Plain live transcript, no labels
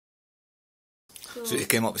So he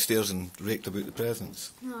came up the stairs and raked about the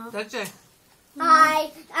presents. No. Did you? I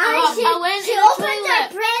went she in the opened her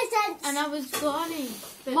toilet. presents. And I was gonna.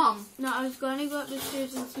 But Mum. No, I was gonna go up the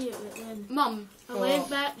stairs and see it, but then Mum. I went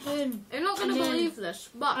back down. You're not going to And then- believe this,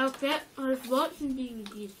 but I was watching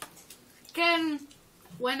DVDs.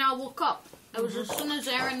 when I woke up, it was as soon as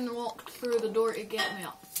Erin walked through the door to get me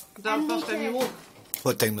up. Is that the first time you woke?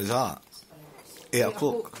 What time was that? 8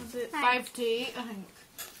 o'clock. Was it 5 to 8, I think?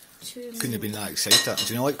 Couldn't have been that excited.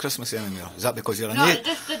 Do you not like Christmas anymore? Is that because you're No, an it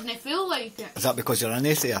just didn't feel like it. Is that because you're an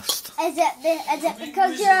atheist? Is it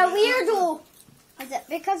because you're a weirdo? Is it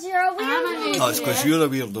because you're a weirdo? No, it's because you're a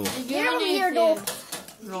weirdo. You're a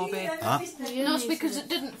weirdo. Robbie. Huh? No, it's because it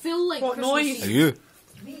didn't feel like What Christmas noise? Are Eve. you?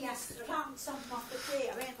 Me, I rammed something off the plate.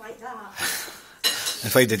 I went like that.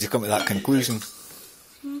 And why did you come to that conclusion?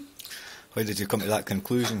 Why did you come to that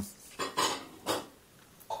conclusion?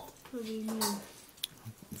 What do you mean?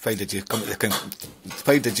 Why did you come to the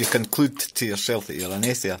why did you conclude to yourself that you're an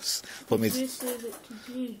atheist? What made? You said it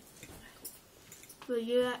to me. But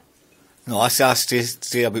you No, I asked you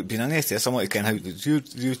say about being an atheist. I want to know how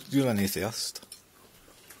you're an atheist.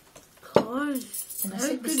 cause And I how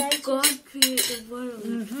sit beside could God create the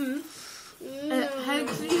world? How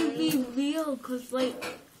could you be real? Cause like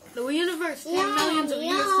The universe took millions of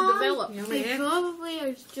years to develop. it probably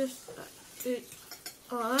is just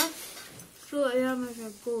us floating around like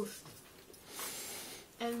a ghost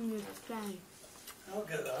in the sky, I'll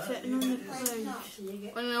get that. sitting on the clouds.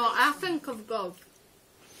 When you know, I think of God,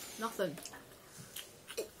 nothing.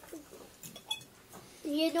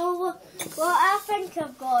 You know what I think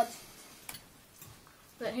of God?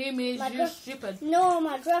 That he made My you God. stupid. No,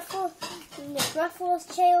 the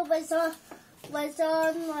Griffiths child was on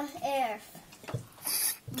the earth.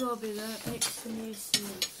 Robbie, that makes no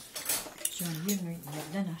sense. John, you're not eating your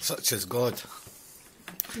dinner. Such as God.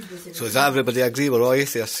 Too busy So with does everybody agree we're all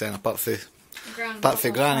atheists then, apart from Granny?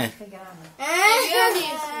 figure out.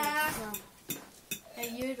 Are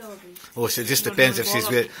you, Robbie? Oh, so it just depends if she's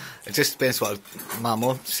with. It just depends what my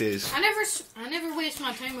mum says. I never waste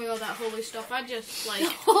my time with all that holy stuff. I just like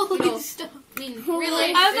Holy stuff. I mean,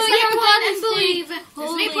 really, I there's thought you no were point in gonna say believing. There's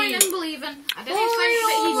holy. no point in believing. I didn't think that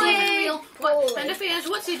he's even real. But and if he is,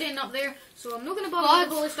 what's he doing up there? So I'm not going to bother with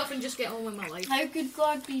the holy stuff and just get on with my life. How could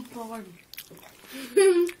God be born?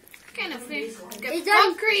 Kind of thing. If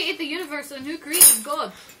God created the universe, then who created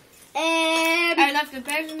God? And if the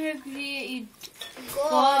person who created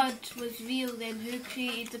God was real, then who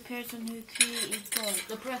created the person who created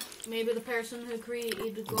God? Maybe the person who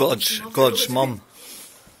created God. God's mum.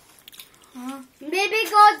 Maybe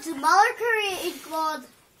God's mother created God.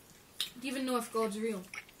 Do you even know if God's real?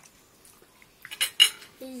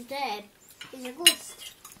 He's dead. He's a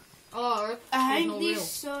ghost. Or I he's think not these real?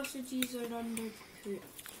 sausages are undercooked.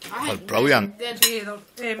 I think brilliant. they're Yeah,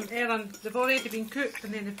 Erin, they've already been cooked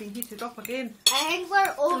and then they've been heated up again. I think we're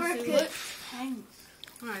They overcooked. look pink.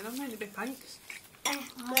 Right, they're meant to be pinks.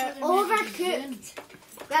 We're overcooked.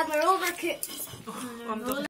 Well, we're overcooked. Under